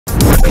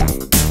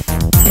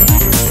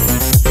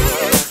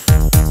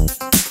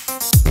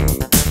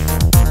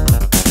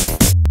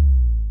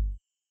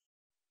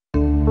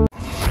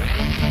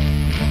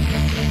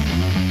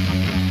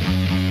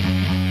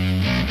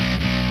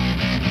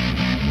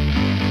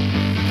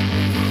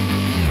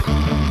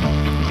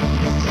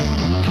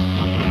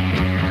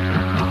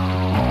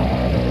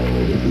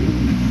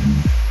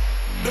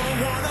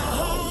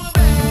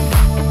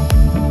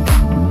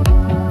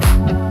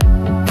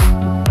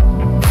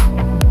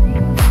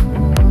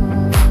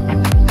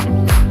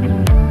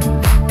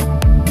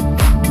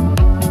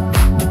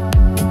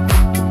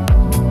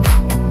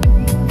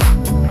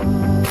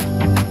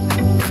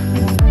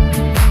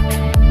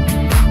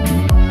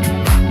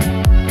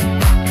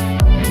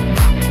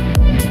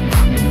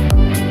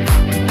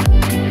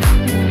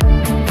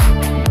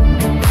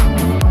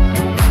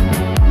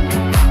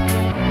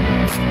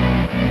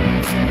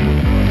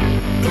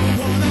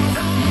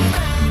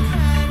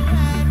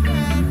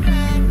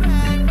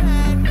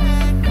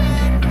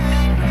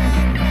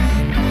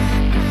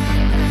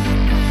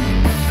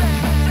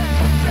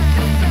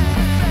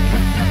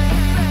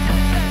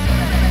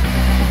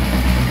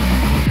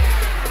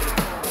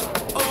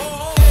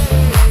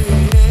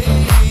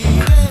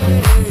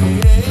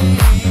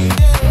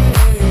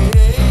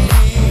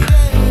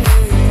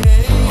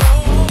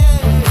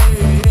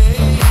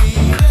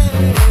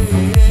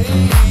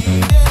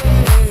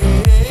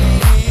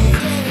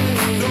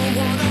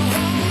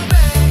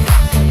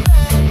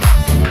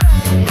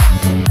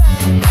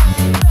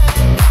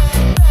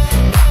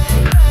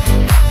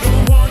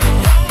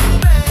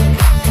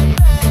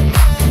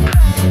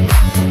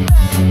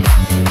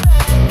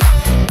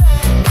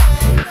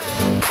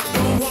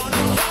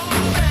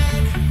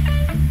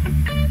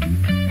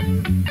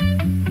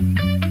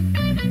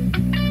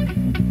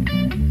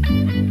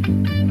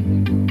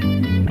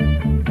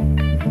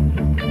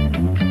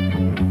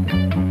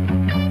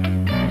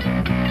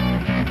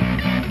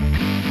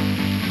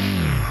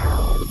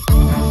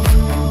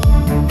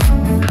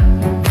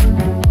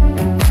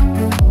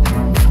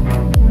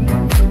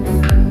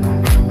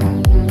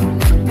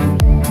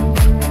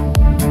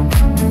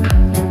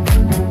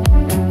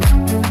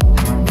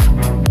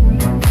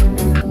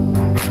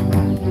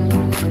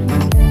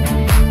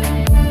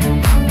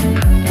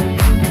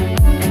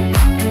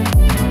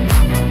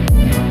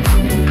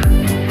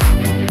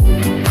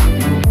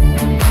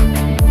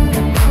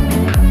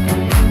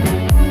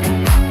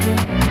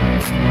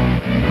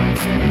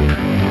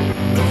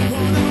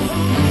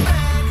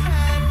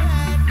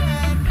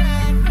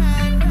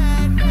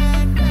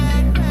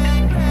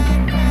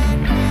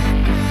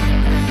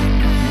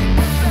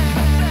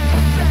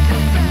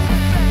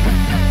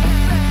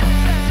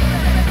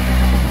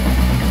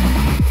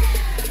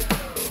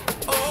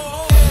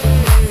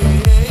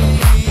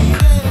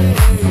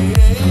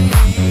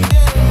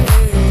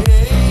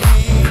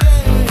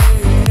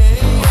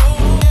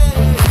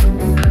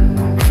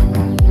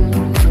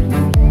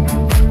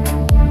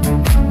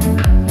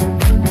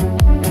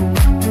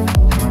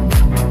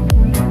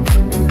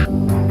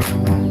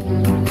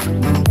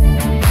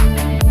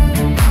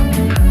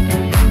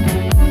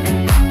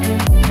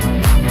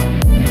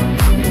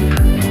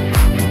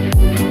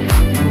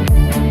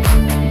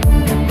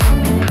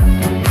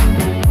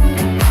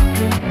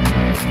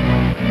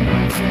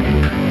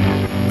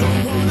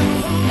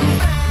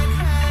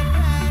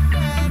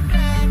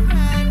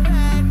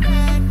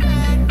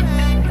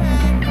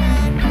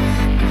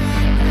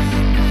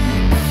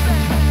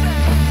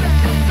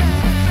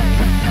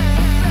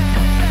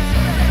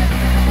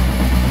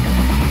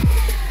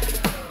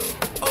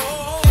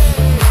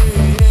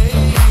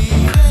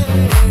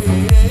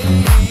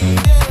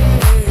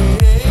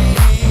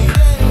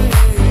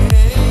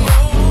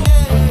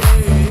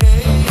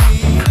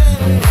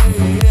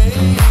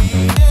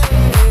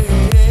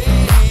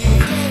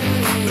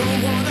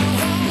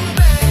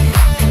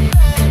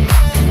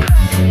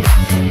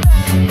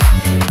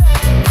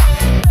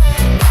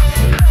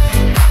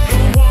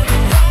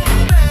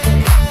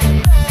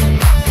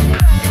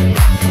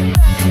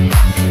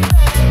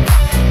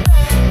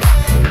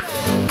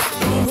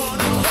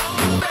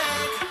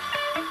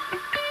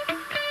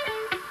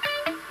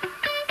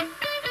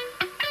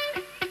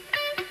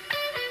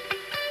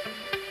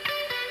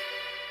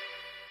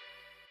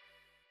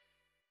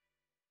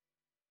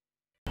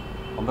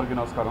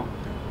నమస్కారం.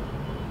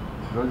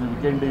 ఈరోజు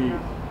weekend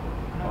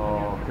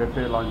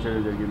cafe launch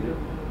చేయడం జరిగింది.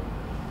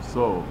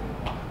 సో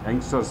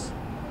యంగ్స్టర్స్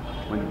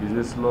మన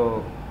బిజినెస్లో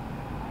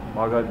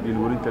బాగా దీని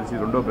గురించి తెలిసి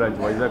రెండో బ్రాంచ్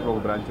వైజాగ్లో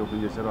ఒక బ్రాంచ్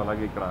ఓపెన్ చేశారు.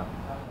 అలాగే ఇక్కడ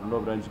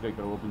రెండో బ్రాంచ్గా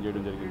ఇక్కడ ఓపెన్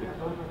చేయడం జరిగింది.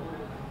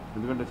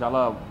 ఎందుకంటే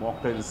చాలా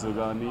మాక్టైల్స్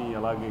కానీ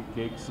అలాగే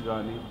కేక్స్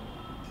కానీ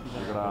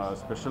ఇక్కడ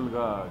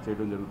స్పెషల్గా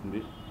చేయడం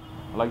జరుగుతుంది.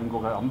 అలాగే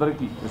ఇంకొక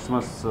అందరికీ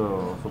క్రిస్మస్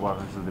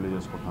శుభాకాంక్షలు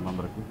తెలియజేసుకుంటున్నాను.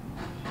 అందరికీ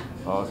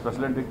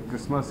స్పెషల్ అంటే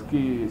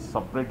క్రిస్మస్కి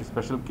సపరేట్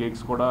స్పెషల్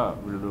కేక్స్ కూడా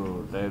వీళ్ళు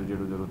తయారు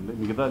చేయడం జరుగుతుంది.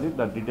 మిగతాది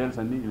దాని డీటెయిల్స్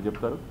అన్నీ వీళ్ళు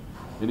చెప్తారు.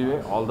 Anyway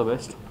all the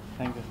best.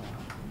 Thank you.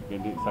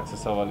 ఏంటి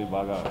సక్సెస్ అవ్వాలి,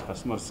 బాగా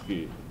కస్టమర్స్కి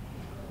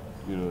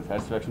మీరు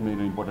సాటిస్ఫాక్షన్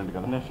మీరు ఇంపార్టెంట్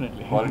కదా.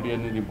 డెఫినెట్లీ క్వాలిటీ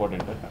అనేది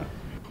important.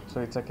 So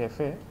it's a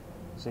cafe.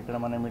 So ఇక్కడ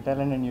మనం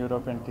Italian and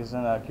European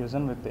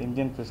cuisine with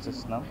Indian twist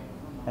ఇస్తున్నాం.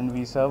 And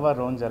we serve our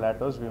own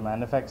gelatos. We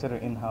manufacture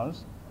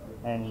in-house.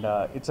 And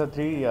it's a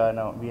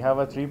we have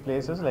a 3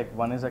 places, like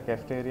one is a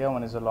cafeteria,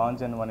 one is a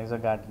lounge and one is a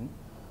garden.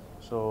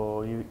 So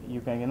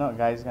you can,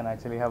 guys can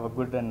actually have a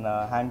good and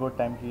hangout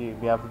time.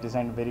 We have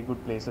designed very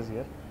good places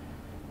here.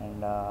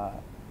 And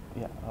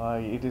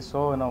it is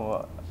so,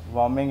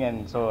 warming and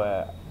so,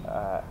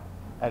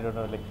 I don't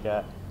know, like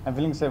I'm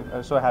feeling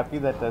so happy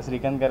that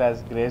Srikanth has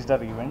graced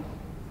our event.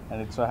 And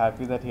it's so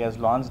happy that he has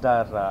launched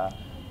our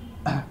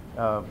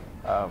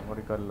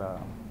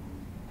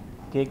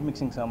cake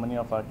mixing ceremony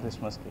of our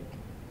Christmas cake.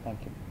 Thank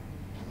you.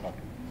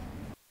 Okay.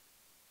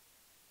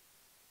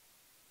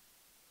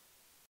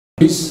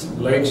 Please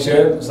like,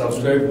 share,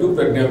 subscribe to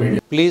Pregnya Media.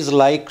 Please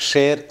like,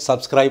 share,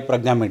 subscribe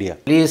Pregnya Media.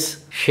 Please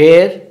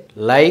share,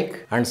 like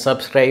and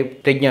subscribe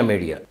Pregnya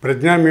Media.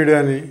 ప్రజ్ఞా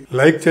మీడియాని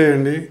like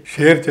చేయండి,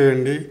 share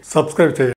చేయండి, subscribe చేయండి.